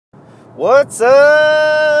What's up,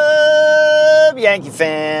 Yankee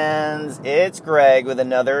fans? It's Greg with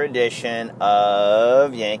another edition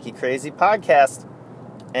of Yankee Crazy Podcast.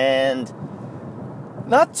 And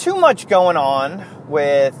not too much going on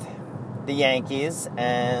with the Yankees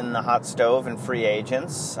and the hot stove and free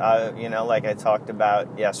agents. Like I talked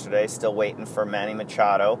about yesterday, still waiting for Manny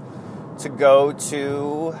Machado to go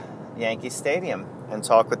to Yankee Stadium and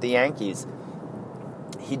talk with the Yankees.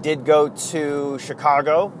 He did go to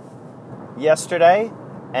Chicago yesterday,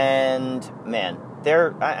 and man,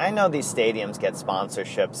 I know these stadiums get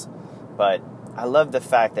sponsorships, but I love the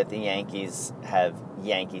fact that the Yankees have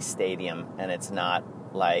Yankee Stadium, and it's not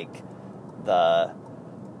like I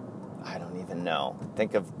don't even know.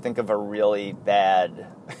 Think of a really bad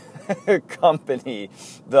company,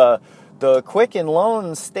 the Quicken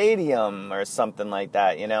Loans Stadium or something like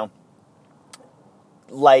that,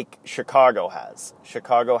 like Chicago has.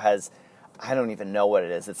 I don't even know what it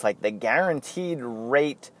is. It's like the guaranteed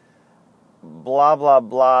rate blah, blah,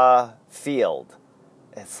 blah field.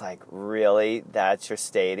 It's like, really? That's your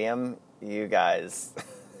stadium? You guys,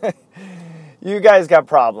 you guys got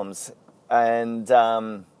problems. And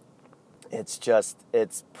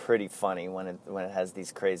it's pretty funny when it has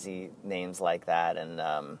these crazy names like that. And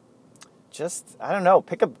I don't know,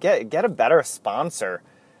 get a better sponsor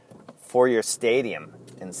for your stadium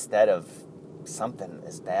instead of something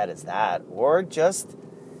as bad as that, or just,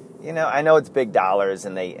 I know it's big dollars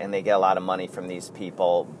and they get a lot of money from these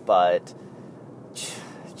people, but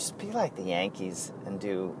just be like the Yankees and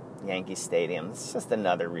do Yankee Stadium. It's just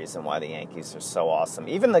another reason why the Yankees are so awesome.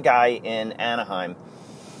 Even the guy in Anaheim,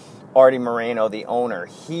 Artie Moreno, the owner,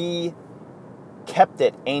 he kept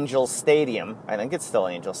it Angel Stadium. I think it's still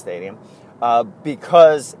Angel Stadium,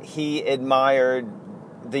 because he admired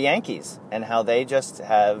the Yankees and how they just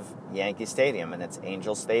have Yankee Stadium, and it's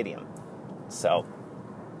Angel Stadium. So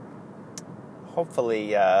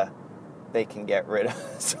hopefully they can get rid of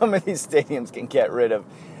some of these stadiums, can get rid of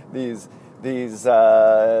these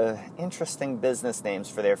interesting business names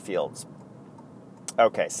for their fields.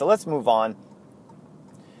 Okay, so let's move on.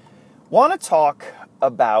 Want to talk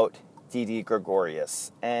about Didi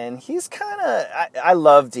Gregorius, and he's I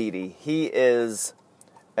love Didi. He is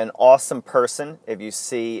an awesome person. If you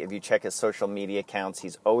check his social media accounts,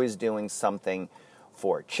 he's always doing something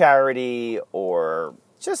for charity or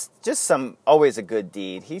just always a good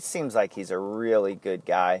deed. He seems like he's a really good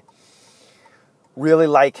guy. Really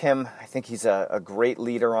like him. I think he's a great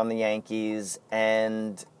leader on the Yankees,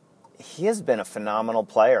 and he has been a phenomenal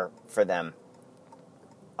player for them.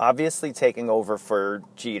 Obviously taking over for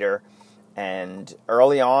Jeter, and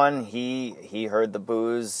early on he heard the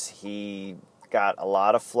boos. He got a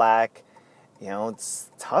lot of flack. It's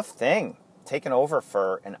a tough thing. Taking over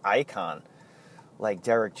for an icon like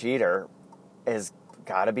Derek Jeter has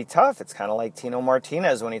got to be tough. It's kind of like Tino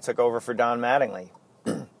Martinez when he took over for Don Mattingly.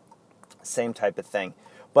 Same type of thing.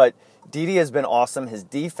 But Didi has been awesome. His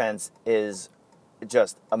defense is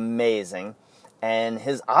just amazing. And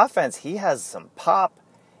his offense, he has some pop.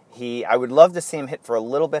 I would love to see him hit for a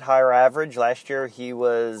little bit higher average. Last year he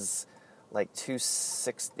was like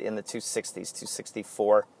 260 in the 260s,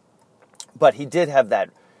 264. But he did have that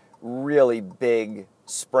really big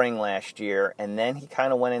spring last year, and then he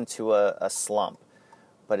kind of went into a slump.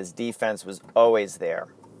 But his defense was always there.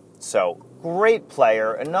 So, great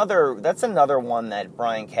player. That's another one that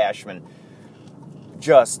Brian Cashman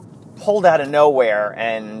just pulled out of nowhere,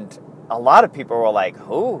 and a lot of people were like,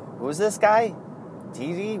 who's this guy?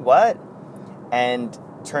 Didi, what? And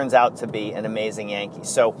turns out to be an amazing Yankee.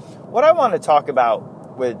 So what I want to talk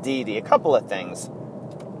about with Didi, a couple of things.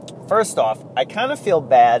 First off, I kind of feel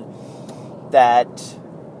bad that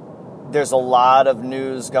there's a lot of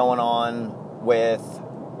news going on with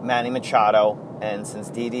Manny Machado, and since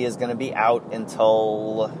Didi is going to be out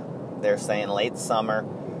until, they're saying, late summer,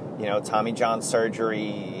 Tommy John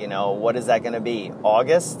surgery, what is that going to be?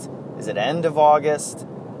 August? Is it end of August?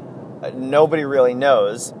 Nobody really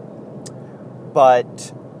knows.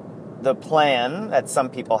 But the plan that some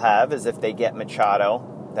people have is if they get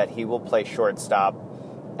Machado, that he will play shortstop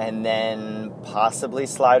and then possibly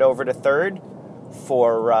slide over to third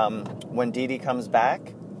for when Didi comes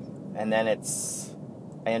back. And then it's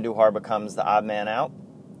Andujar becomes the odd man out.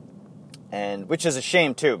 And which is a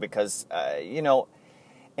shame, too, because,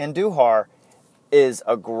 Andujar is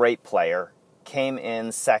a great player. Came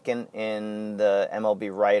in second in the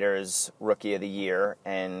MLB Writers Rookie of the Year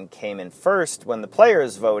and came in first when the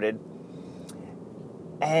players voted.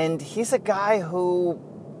 And he's a guy who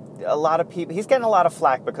he's getting a lot of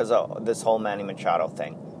flack because of this whole Manny Machado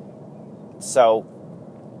thing. So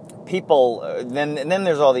people, then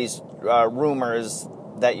there's all these rumors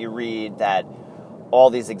that you read that all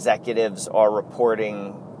these executives are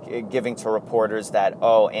giving to reporters that,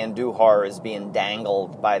 Andujar is being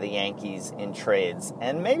dangled by the Yankees in trades.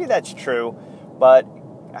 And maybe that's true, but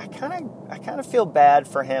I kind of feel bad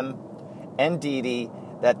for him and Didi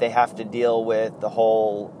that they have to deal with the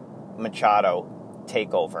whole Machado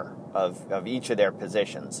takeover of each of their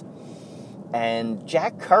positions. And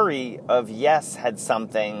Jack Curry of Yes had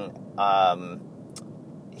something.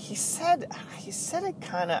 He said it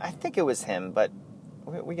kind of. I think it was him, but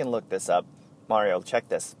we can look this up. Mario, check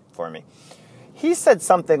this for me. He said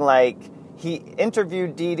something like he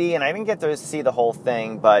interviewed Didi, and I didn't get to see the whole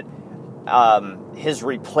thing, but his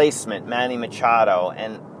replacement, Manny Machado,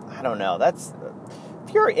 and I don't know. That's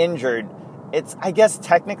if you're injured. I guess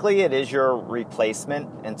technically it is your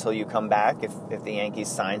replacement until you come back if the Yankees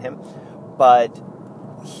sign him, but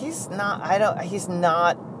he's not. He's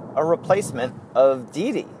not a replacement of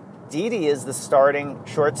Didi. Didi is the starting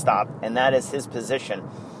shortstop, and that is his position.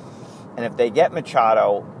 And if they get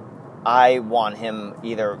Machado, I want him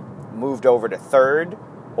either moved over to third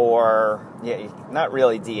or not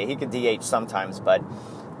really DH. He could DH sometimes, but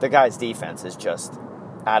the guy's defense is just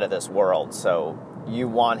out of this world. So you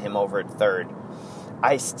want him over at third.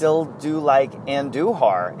 I still do like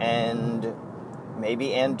Andujar, and maybe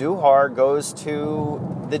Andujar goes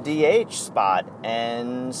to the DH spot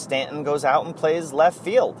and Stanton goes out and plays left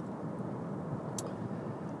field.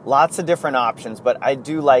 Lots of different options, but I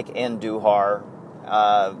do like Andujar.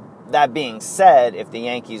 That being said, if the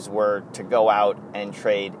Yankees were to go out and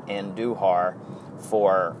trade Andujar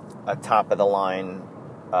for a top-of-the-line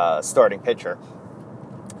starting pitcher,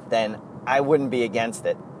 then I wouldn't be against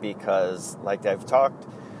it because, like I've talked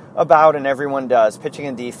about and everyone does, pitching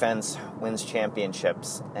and defense wins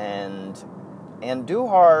championships. And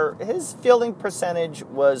Andujar, his fielding percentage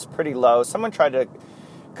was pretty low. Someone tried to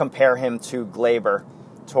compare him to Gleyber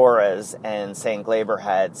Torres and saying Gleyber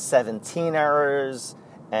had 17 errors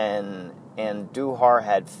and Andujar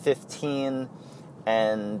had 15,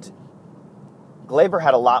 and Gleyber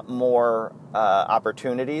had a lot more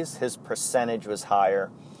opportunities. His percentage was higher.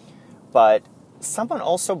 But someone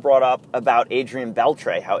also brought up about Adrian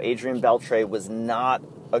Beltre, how Adrian Beltre was not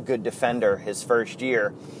a good defender his first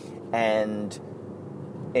year, and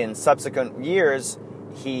in subsequent years,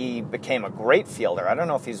 he became a great fielder. I don't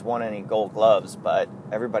know if he's won any Gold Gloves, but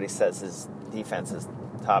everybody says his defense is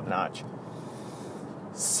top-notch.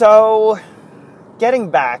 So,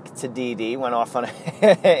 getting back to Didi, went off on an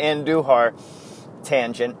Andujar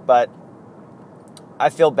tangent, but I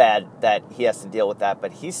feel bad that he has to deal with that,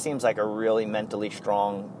 but he seems like a really mentally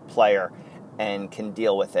strong player and can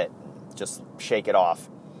deal with it. Just shake it off.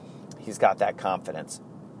 He's got that confidence.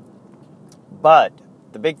 But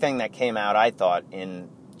the big thing that came out, I thought, in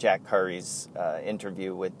Jack Curry's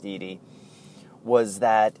interview with Didi was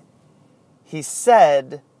that he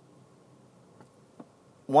said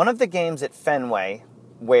one of the games at Fenway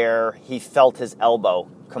where he felt his elbow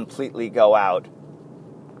completely go out,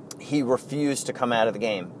 he refused to come out of the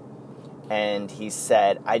game. And he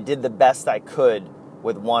said, I did the best I could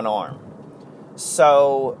with one arm.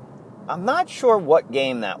 So I'm not sure what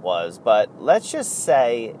game that was, but let's just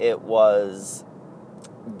say it was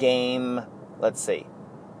game, let's say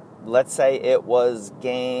it was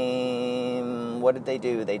game, what did they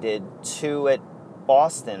do? They did 2 at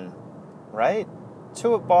Boston, right?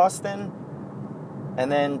 2 at Boston, and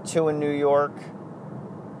then 2 in New York,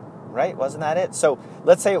 right? Wasn't that it? So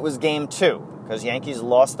let's say it was game 2, because Yankees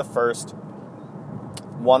lost the first,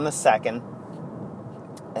 won the second,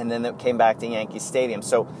 and then it came back to Yankee Stadium.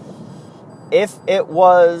 So if it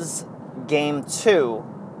was game 2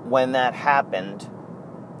 when that happened,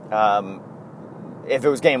 if it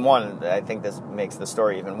was game 1, I think this makes the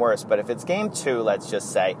story even worse. But if it's game 2, let's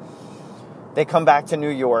just say, they come back to New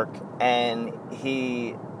York, and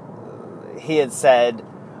he had said,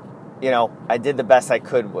 I did the best I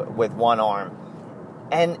could with one arm.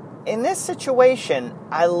 And in this situation,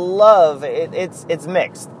 I love it. It's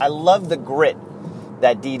mixed. I love the grit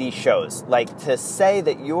that Didi shows. Like, to say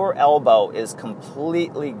that your elbow is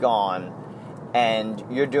completely gone and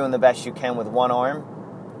you're doing the best you can with one arm,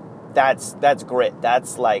 that's grit.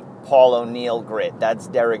 That's like Paul O'Neill grit. That's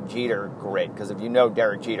Derek Jeter grit. Because if you know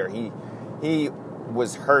Derek Jeter, he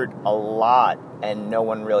was hurt a lot and no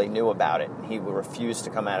one really knew about it. He refused to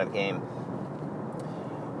come out of the game.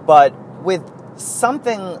 But with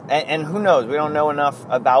something, and who knows, we don't know enough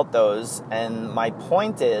about those. And my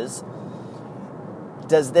point is,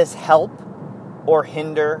 does this help or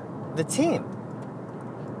hinder the team?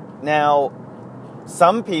 Now,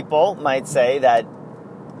 some people might say that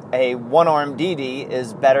a one-arm Didi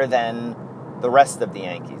is better than the rest of the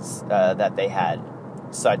Yankees that they had.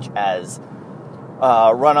 such as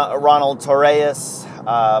Ronald Torreyes.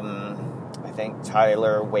 I think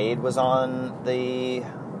Tyler Wade was on the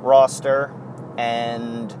roster,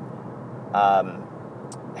 and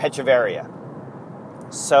Hechavarria.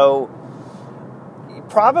 So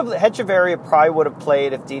probably Hechavarria probably would have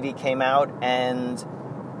played if Didi came out, and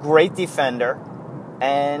great defender,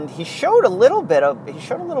 and he showed a little bit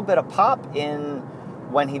of pop in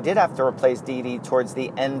when he did have to replace Didi towards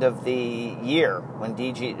the end of the year when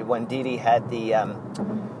Didi had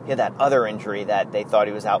that other injury that they thought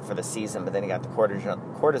he was out for the season, but then he got the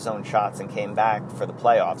cortisone shots and came back for the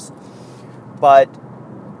playoffs. But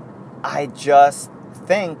I just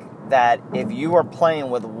think that if you are playing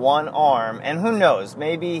with one arm, and who knows,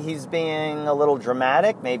 maybe he's being a little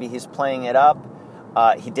dramatic, maybe he's playing it up.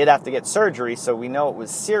 He did have to get surgery, so we know it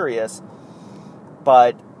was serious,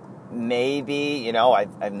 but maybe,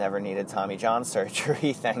 I've never needed Tommy John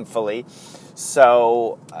surgery, thankfully,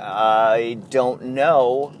 so I don't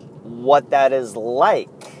know what that is like,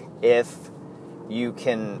 if you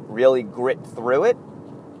can really grit through it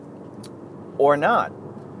or not.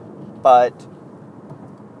 But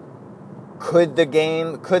could the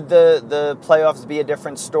playoffs be a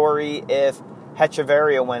different story if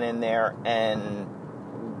Hechavarria went in there and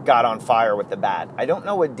got on fire with the bat? I don't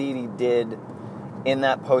know what Didi did in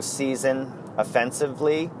that postseason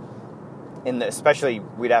offensively. Especially,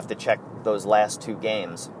 we'd have to check those last two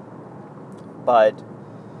games. But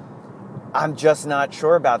I'm just not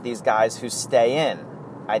sure about these guys who stay in.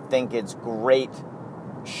 I think it's great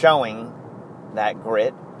showing that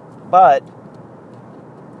grit, but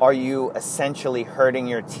are you essentially hurting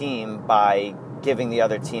your team by giving the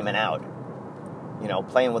other team an out?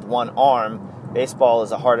 Playing with one arm, baseball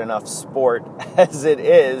is a hard enough sport as it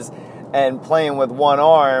is, and playing with one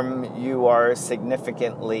arm, you are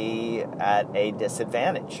significantly at a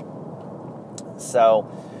disadvantage. So,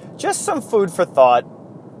 just some food for thought.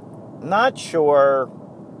 Not sure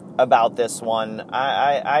about this one.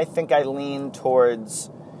 I think I lean towards,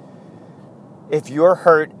 if you're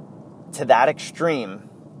hurt to that extreme,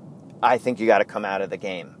 I think you got to come out of the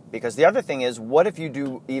game. Because the other thing is, what if you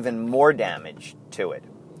do even more damage to it?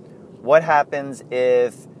 What happens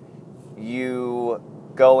if you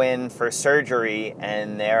go in for surgery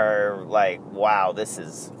and they're like, wow, this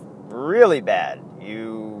is really bad.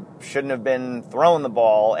 You shouldn't have been throwing the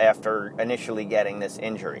ball after initially getting this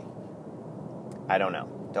injury. I don't know.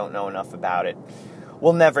 Don't know enough about it.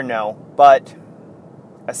 We'll never know. But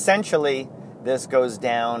essentially, this goes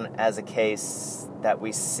down as a case that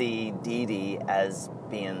we see Didi as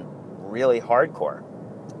being really hardcore.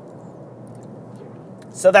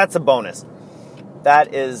 So that's a bonus.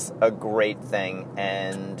 That is a great thing,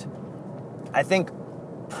 and I think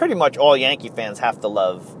pretty much all Yankee fans have to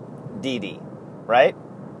love Didi, right?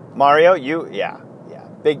 Mario, yeah,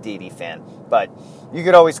 big Didi fan. But you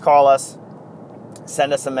could always call us,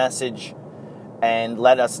 send us a message, and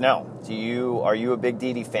let us know. Are you a big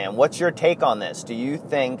Didi fan? What's your take on this? Do you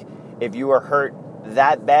think if you are hurt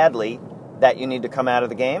that badly that you need to come out of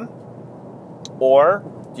the game? Or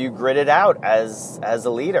do you grit it out as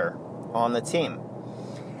a leader on the team?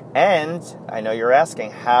 And I know you're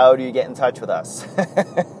asking, how do you get in touch with us?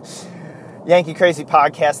 Yankee Crazy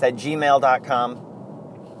Podcast at gmail.com.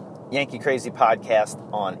 Yankee Crazy Podcast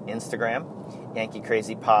on Instagram. Yankee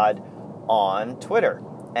Crazy Pod on Twitter.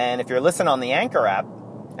 And if you're listening on the Anchor app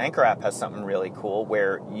has something really cool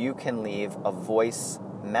where you can leave a voice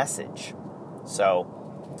message. So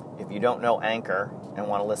if you don't know Anchor and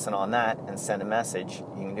want to listen on that and send a message,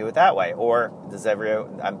 you can do it that way. Or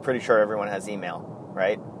I'm pretty sure everyone has email,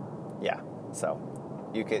 right? Yeah. So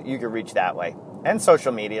you could reach that way. And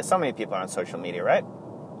social media. So many people are on social media, right?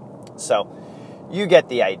 So you get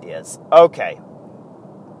the ideas. Okay.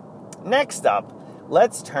 Next up,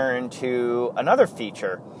 let's turn to another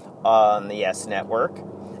feature on the YES Network,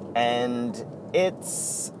 and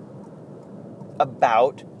it's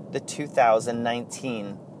about the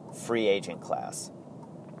 2019 free agent class.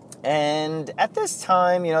 And at this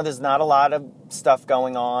time, there's not a lot of stuff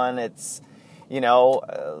going on. It's, a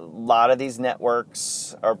lot of these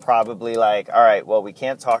networks are probably like, all right, well, we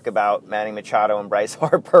can't talk about Manny Machado and Bryce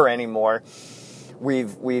Harper anymore.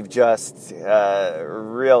 We've just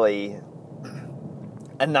really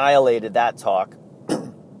annihilated that talk.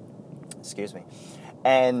 Excuse me.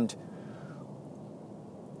 And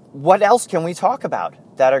what else can we talk about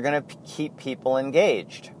that are going to keep people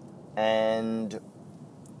engaged? And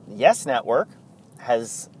YES Network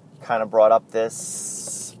has kind of brought up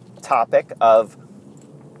this topic of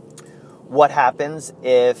what happens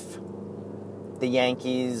if the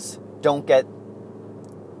Yankees don't get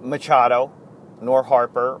Machado nor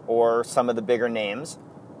Harper or some of the bigger names.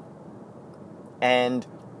 And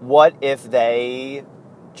what if they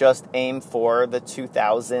just aim for the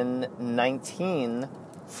 2019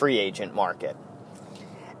 free agent market?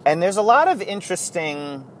 And there's a lot of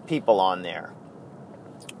interesting people on there.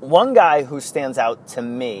 One guy who stands out to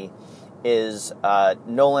me is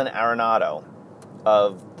Nolan Arenado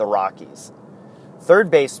of the Rockies. Third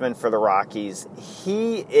baseman for the Rockies.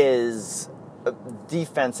 He is a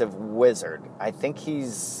defensive wizard. I think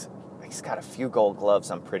he's got a few Gold Gloves,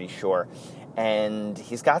 I'm pretty sure. And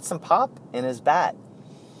he's got some pop in his bat.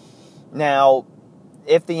 Now,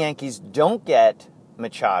 if the Yankees don't get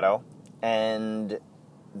Machado and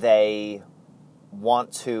they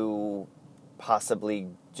want to possibly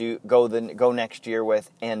go next year with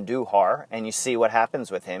Andujar, and you see what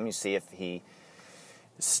happens with him. You see if he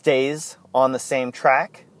stays on the same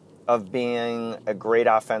track of being a great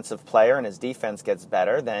offensive player and his defense gets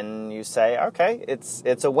better, then you say, okay,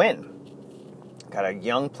 it's a win. Got a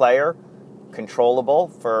young player, controllable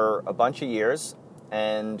for a bunch of years,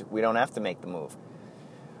 and we don't have to make the move.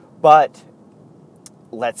 But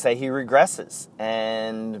let's say he regresses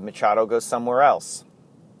and Machado goes somewhere else.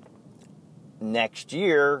 Next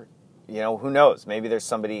year, who knows? Maybe there's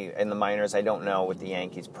somebody in the minors, I don't know, with the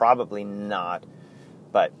Yankees. Probably not,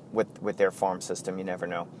 but with their farm system, you never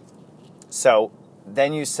know. So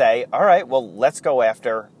then you say, all right, well, let's go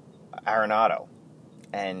after Arenado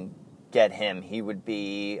and get him. He would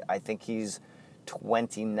be, I think he's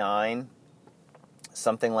 29,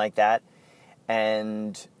 something like that.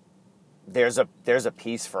 And there's a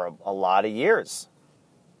piece for a lot of years.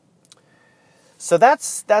 So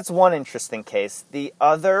that's one interesting case. The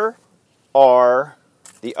other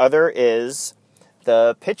is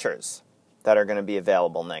the pitchers that are going to be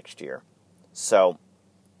available next year. So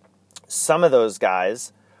some of those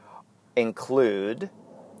guys include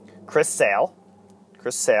Chris Sale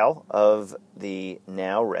of the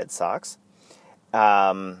now Red Sox.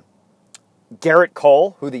 Garrett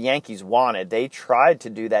Cole, who the Yankees wanted. They tried to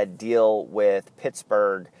do that deal with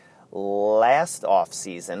Pittsburgh last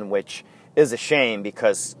offseason, which is a shame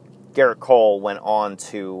because Garrett Cole went on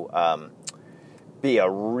to be a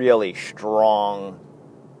really strong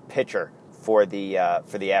pitcher for the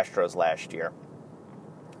Astros last year.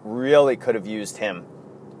 Really could have used him.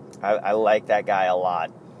 I like that guy a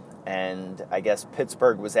lot. And I guess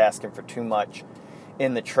Pittsburgh was asking for too much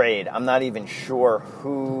in the trade. I'm not even sure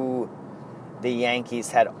who the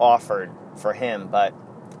Yankees had offered for him, but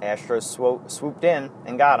Astros swooped in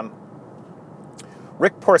and got him.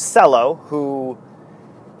 Rick Porcello, who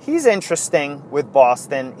he's interesting with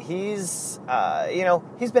Boston. He's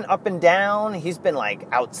been up and down. He's been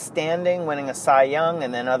outstanding, winning a Cy Young,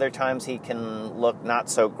 and then other times he can look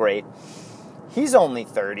not so great. He's only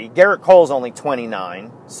 30. Garrett Cole's only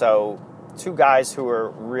 29. So two guys who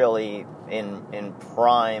are really in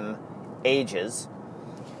prime ages.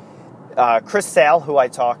 Chris Sale, who I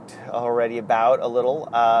talked already about a little,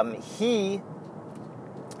 he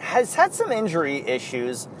has had some injury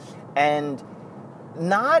issues, and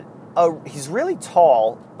he's really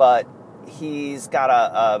tall, but he's got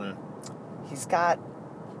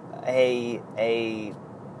a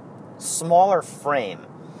smaller frame,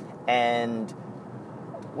 and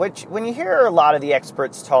which when you hear a lot of the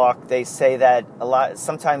experts talk, they say that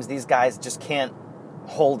sometimes these guys just can't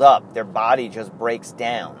hold up, their body just breaks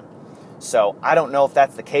down. So I don't know if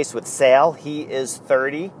that's the case with Sale. He is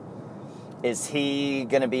 30. Is he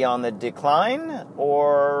going to be on the decline,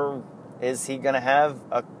 or is he going to have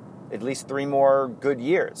at least 3 more good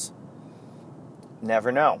years?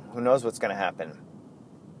 Never know. Who knows what's going to happen?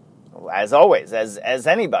 As always, as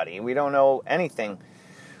anybody, we don't know anything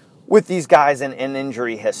with these guys in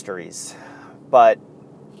injury histories. But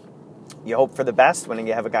you hope for the best when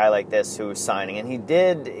you have a guy like this who's signing. And he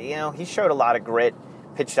did, he showed a lot of grit,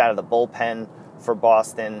 pitched out of the bullpen for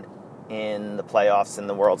Boston in the playoffs in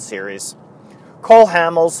the World Series. Cole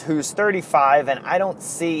Hamels, who's 35, and I don't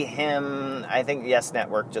see him. I think Yes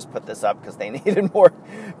Network just put this up because they needed more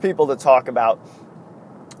people to talk about.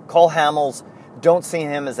 Cole Hamels, don't see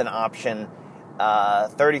him as an option.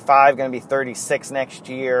 35, going to be 36 next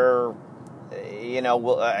year.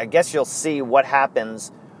 I guess you'll see what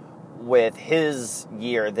happens with his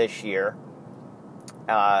year this year.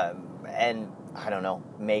 And I don't know,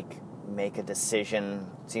 make a decision.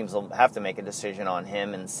 Seems they'll have to make a decision on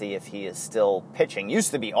him and see if he is still pitching.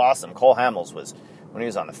 Used to be awesome. Cole Hamels was when he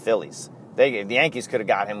was on the Phillies. The Yankees could have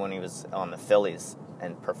got him when he was on the Phillies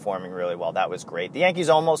and performing really well. That was great. The Yankees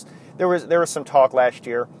almost, there was some talk last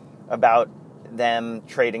year about them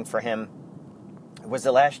trading for him. Was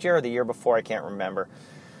it last year or the year before? I can't remember.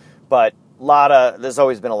 But there's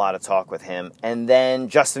always been a lot of talk with him. And then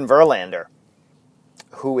Justin Verlander,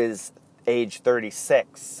 who is age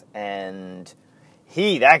 36, and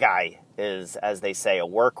that guy is, as they say, a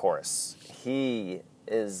workhorse. He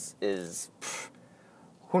is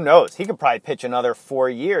who knows? He could probably pitch another 4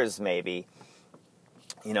 years, maybe.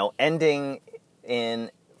 Ending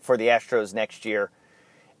for the Astros next year.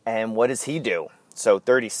 And what does he do? So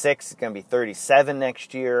 36 is going to be 37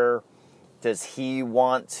 next year. Does he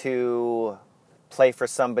want to play for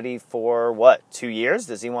somebody for, 2 years?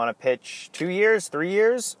 Does he want to pitch 2 years, 3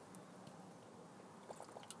 years?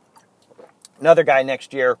 Another guy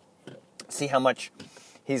next year, see how much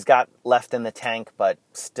he's got left in the tank, but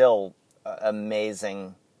still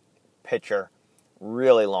amazing pitcher.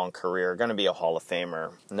 Really long career. Going to be a Hall of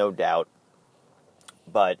Famer, no doubt.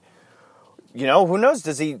 But, who knows?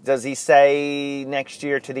 Does he say next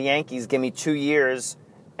year to the Yankees, give me 2 years,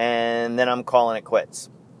 and then I'm calling it quits?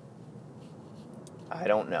 I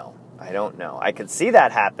don't know. I could see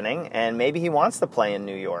that happening, and maybe he wants to play in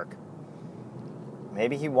New York.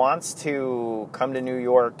 Maybe he wants to come to New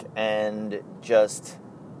York and just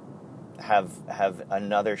have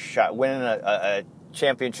another shot, winning a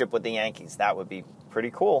championship with the Yankees. That would be pretty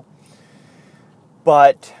cool.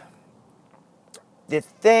 But the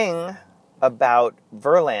thing about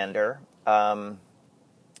Verlander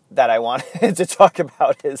that I wanted to talk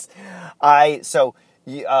about is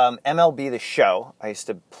MLB The Show, I used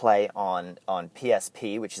to play on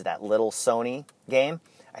PSP, which is that little Sony game.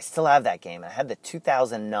 I still have that game. I had the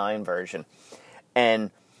 2009 version.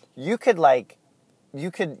 And you could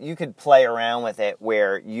play around with it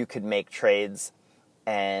where you could make trades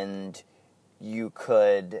and you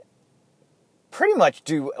could pretty much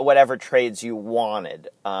do whatever trades you wanted.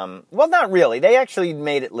 Well, not really. They actually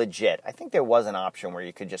made it legit. I think there was an option where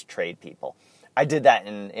you could just trade people. I did that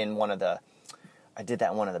in one of the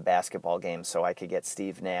basketball games so I could get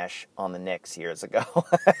Steve Nash on the Knicks years ago.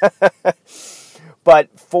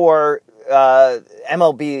 But for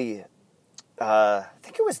MLB, I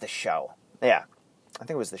think it was The Show. Yeah, I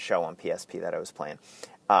think it was The Show on PSP that I was playing.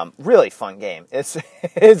 Really fun game. It's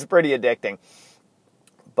pretty addicting.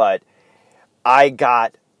 But I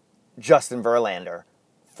got Justin Verlander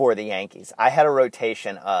for the Yankees. I had a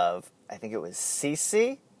rotation of, I think it was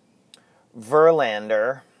CC,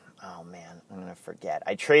 Verlander. Oh, man, I'm going to forget.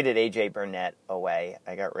 I traded A.J. Burnett away.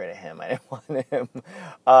 I got rid of him. I didn't want him.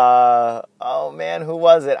 Oh, man, who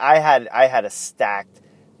was it? I had a stacked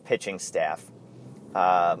pitching staff. It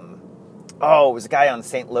was a guy on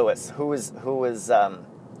St. Louis. Who was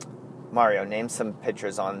Mario, name some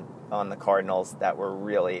pitchers on the Cardinals that were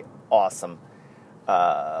really awesome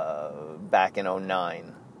back in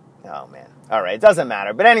 2009. Oh, man. All right, it doesn't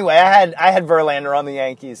matter. But anyway, I had Verlander on the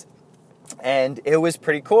Yankees. And it was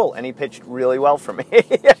pretty cool, and he pitched really well for me.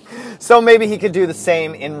 So maybe he could do the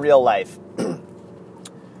same in real life.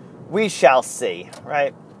 We shall see,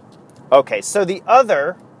 right? Okay, so the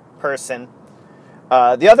other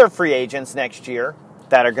free agents next year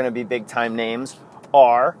that are going to be big-time names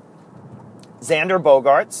are Xander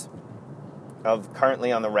Bogaerts,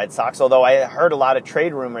 currently on the Red Sox, although I heard a lot of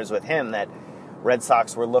trade rumors with him that Red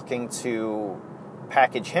Sox were looking to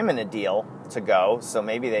package him in a deal to go, so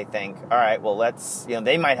maybe they think, all right, well,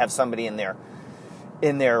 they might have somebody in their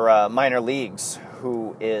minor leagues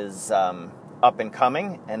who is up and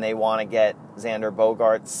coming, and they want to get Xander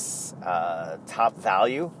Bogaerts top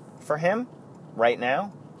value for him right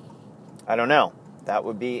now. I don't know. That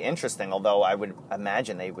would be interesting, although I would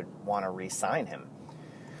imagine they would want to re-sign him.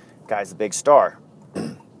 Guy's a big star.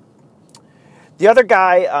 The other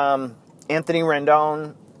guy, Anthony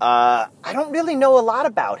Rendon, I don't really know a lot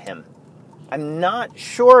about him. I'm not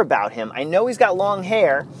sure about him. I know he's got long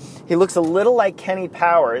hair. He looks a little like Kenny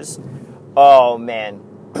Powers. Oh, man.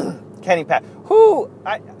 Kenny Powers.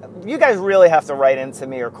 You guys really have to write into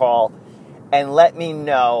me or call and let me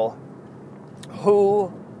know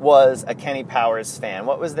who was a Kenny Powers fan.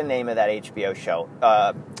 What was the name of that HBO show?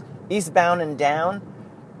 Eastbound and Down?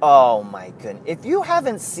 Oh, my goodness. If you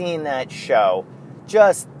haven't seen that show,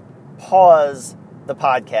 just pause the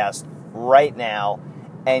podcast right now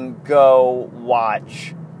and go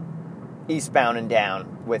watch Eastbound and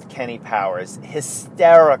Down with Kenny Powers.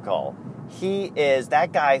 Hysterical. He is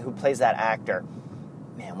that guy who plays that actor.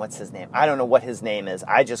 Man, what's his name? I don't know what his name is.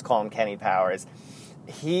 I just call him Kenny Powers.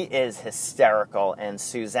 He is hysterical. And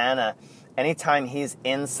Susanna, anytime he's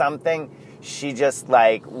in something, she just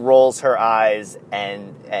rolls her eyes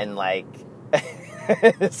and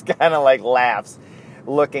just kind of laughs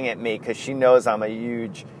looking at me because she knows I'm a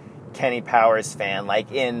huge Kenny Powers fan.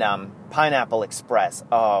 Like in Pineapple Express.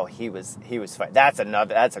 Oh, he was fun. That's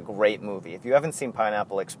a great movie. If you haven't seen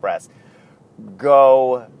Pineapple Express,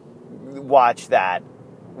 go watch that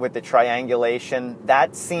with the triangulation.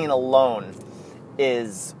 That scene alone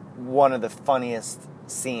is one of the funniest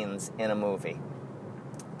scenes in a movie.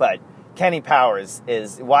 But Kenny Powers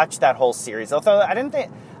watch that whole series. Although I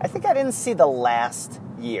think I didn't see the last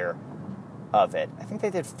year of it. I think they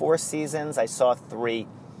did 4 seasons. I saw 3.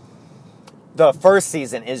 The first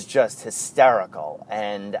season is just hysterical,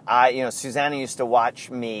 and Susanna used to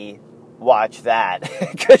watch me watch that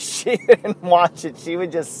because she didn't watch it. She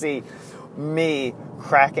would just see me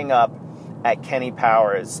cracking up at Kenny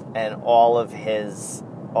Powers and all of his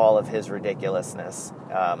ridiculousness.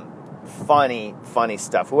 Funny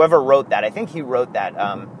stuff. Whoever wrote that, I think he wrote that.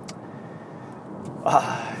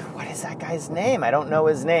 What is that guy's name? I don't know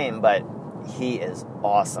his name, but he is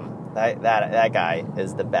awesome. That guy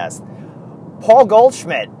is the best. Paul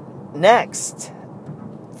Goldschmidt, next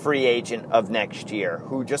free agent of next year,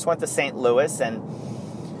 who just went to St. Louis. And,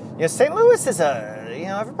 St. Louis is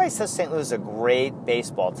everybody says St. Louis is a great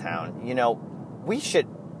baseball town. We should,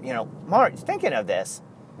 thinking of this,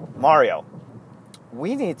 Mario,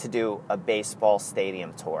 we need to do a baseball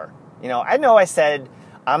stadium tour. I know I said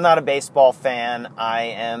I'm not a baseball fan. I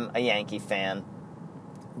am a Yankee fan.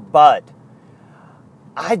 But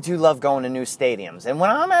I do love going to new stadiums. And when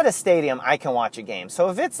I'm at a stadium, I can watch a game. So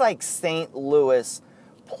if it's like St. Louis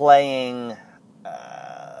playing,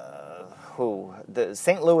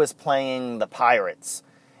 St. Louis playing the Pirates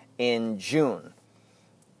in June,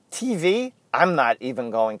 TV, I'm not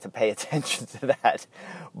even going to pay attention to that.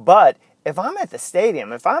 But if I'm at the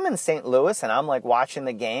stadium, if I'm in St. Louis and I'm like watching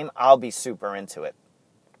the game, I'll be super into it.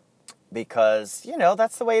 Because,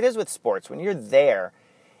 that's the way it is with sports. When you're there,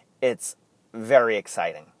 it's very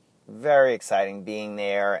exciting. Very exciting being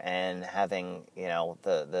there and having,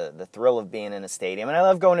 the thrill of being in a stadium. And I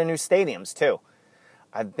love going to new stadiums, too.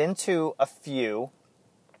 I've been to a few,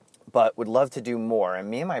 but would love to do more. And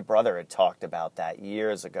me and my brother had talked about that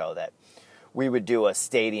years ago, that we would do a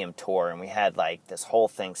stadium tour. And we had, this whole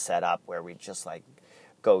thing set up where we'd just,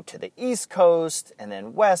 go to the East Coast and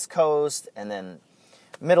then West Coast and then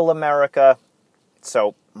Middle America.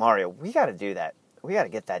 So, Mario, we got to do that. We got to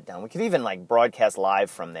get that done. We could even broadcast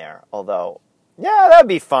live from there. Although, yeah, that'd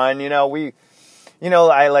be fun. I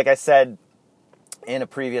said in a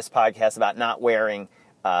previous podcast about not wearing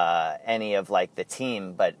any of the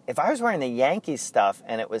team. But if I was wearing the Yankees stuff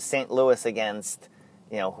and it was St. Louis against,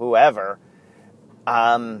 whoever,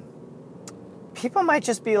 people might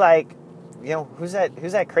just be like, who's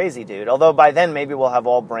that crazy dude? Although by then maybe we'll have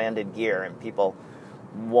all branded gear and people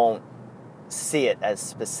won't see it as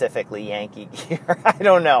specifically Yankee gear. I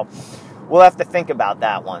don't know. We'll have to think about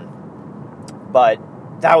that one. But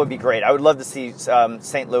that would be great. I would love to see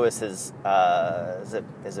St. Louis's, is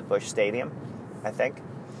it Busch Stadium? I think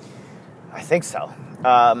so.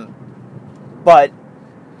 But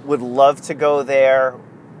would love to go there.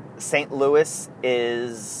 St. Louis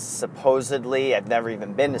is supposedly, I've never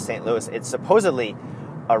even been to St. Louis, it's supposedly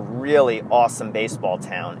a really awesome baseball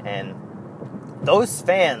town. And those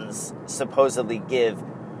fans supposedly give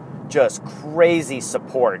just crazy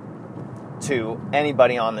support to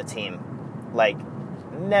anybody on the team.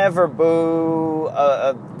 Never boo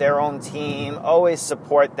their own team, always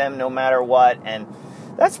support them no matter what, and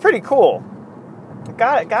that's pretty cool.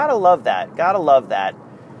 Gotta love that.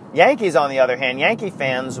 Yankees, on the other hand, Yankee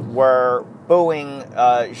fans were booing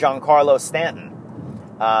Giancarlo Stanton.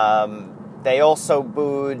 They also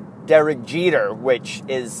booed Derek Jeter, which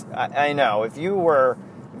is, I know, if you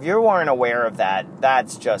weren't aware of that,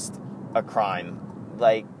 that's just a crime.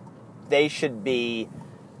 They should be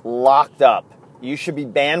locked up. You should be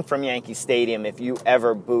banned from Yankee Stadium if you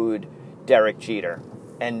ever booed Derek Jeter.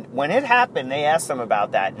 And when it happened, they asked him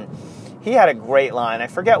about that, and he had a great line. I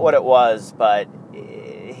forget what it was, but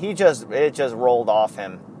it just rolled off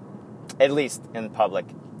him, at least in public.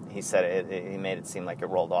 He said he made it seem like it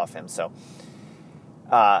rolled off him. So,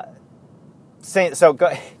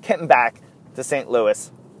 getting back to St.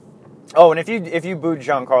 Louis. Oh, and if you booed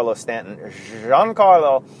Giancarlo Stanton,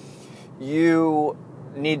 Giancarlo, you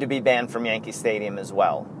need to be banned from Yankee Stadium as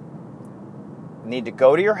well. You need to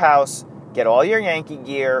go to your house, get all your Yankee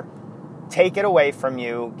gear, take it away from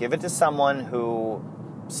you, give it to someone who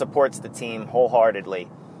supports the team wholeheartedly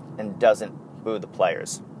and doesn't boo the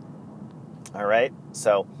players. All right?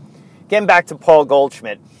 So, getting back to Paul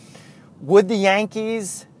Goldschmidt, would the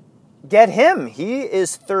Yankees get him? He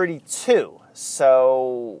is 32.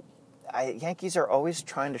 So, Yankees are always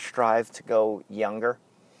trying to strive to go younger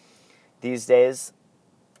these days.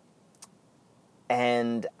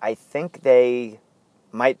 And I think they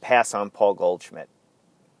might pass on Paul Goldschmidt.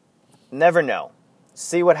 Never know.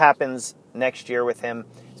 See what happens next year with him.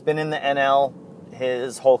 He's He's been in the NL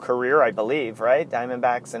his whole career, I believe, right?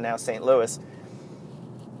 Diamondbacks and now St. Louis.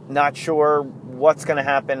 Not sure what's going to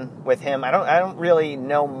happen with him. I don't really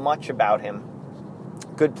know much about him.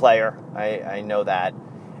 Good player, I know that.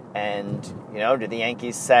 And, did the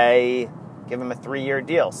Yankees say, give him a 3-year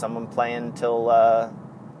deal? Someone playing till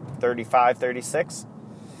 35, 36?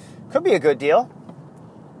 Could be a good deal.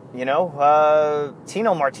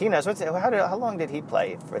 Tino Martinez, how long did he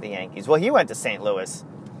play for the Yankees? Well, he went to St. Louis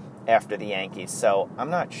after the Yankees, so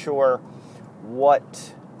I'm not sure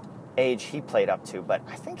what age he played up to, but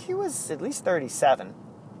I think he was at least 37.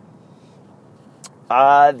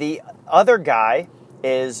 The other guy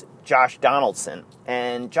is Josh Donaldson.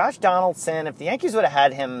 And Josh Donaldson, if the Yankees would have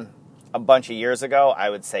had him a bunch of years ago,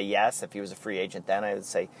 I would say yes. If he was a free agent then, I would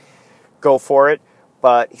say go for it.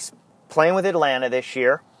 But he's playing with Atlanta this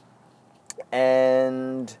year.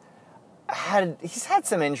 And he's had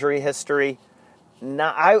some injury history.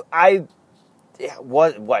 Now,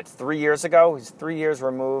 what 3 years ago? He's 3 years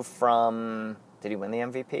removed from... Did he win the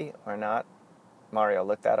MVP or not? Mario,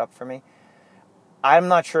 look that up for me. I'm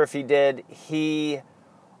not sure if he did. He...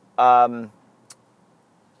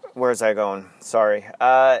 where's I going? Sorry.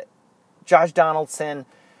 Josh Donaldson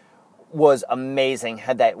was amazing.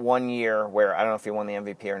 Had that 1 year where, I don't know if he won the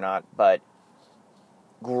MVP or not, but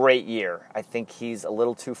great year. I think he's a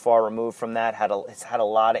little too far removed from that. He's had a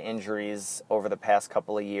lot of injuries over the past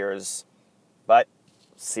couple of years. But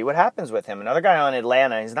see what happens with him. Another guy on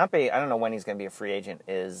Atlanta, I don't know when he's going to be a free agent,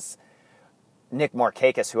 is Nick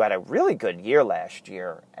Markakis, who had a really good year last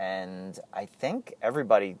year. And I think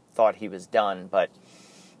everybody thought he was done, but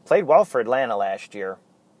played well for Atlanta last year.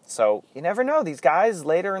 So you never know. These guys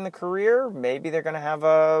later in the career, maybe they're going to have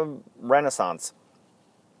a renaissance.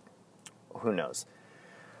 Who knows?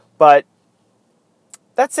 But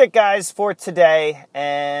that's it, guys, for today.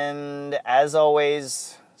 And as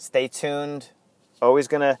always, stay tuned. Always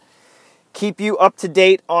going to keep you up to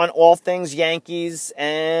date on all things Yankees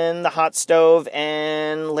and the hot stove.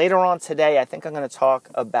 And later on today, I think I'm going to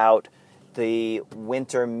talk about the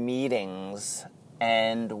winter meetings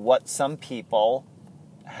and what some people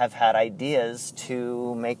have had ideas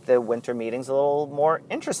to make the winter meetings a little more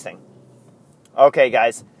interesting. Okay,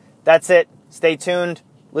 guys, that's it. Stay tuned.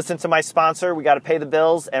 Listen to my sponsor. We got to pay the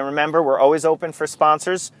bills. And remember, we're always open for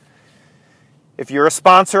sponsors. If you're a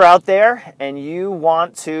sponsor out there and you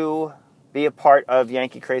want to be a part of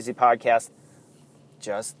Yankee Crazy Podcast,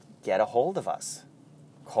 just get a hold of us.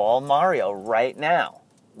 Call Mario right now.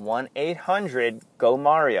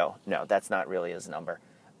 1-800-GO-MARIO. No, that's not really his number.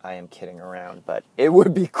 I am kidding around, but it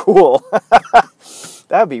would be cool.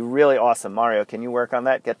 That would be really awesome. Mario, can you work on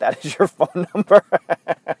that? Get that as your phone number.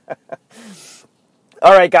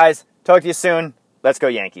 All right, guys. Talk to you soon. Let's go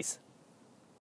Yankees.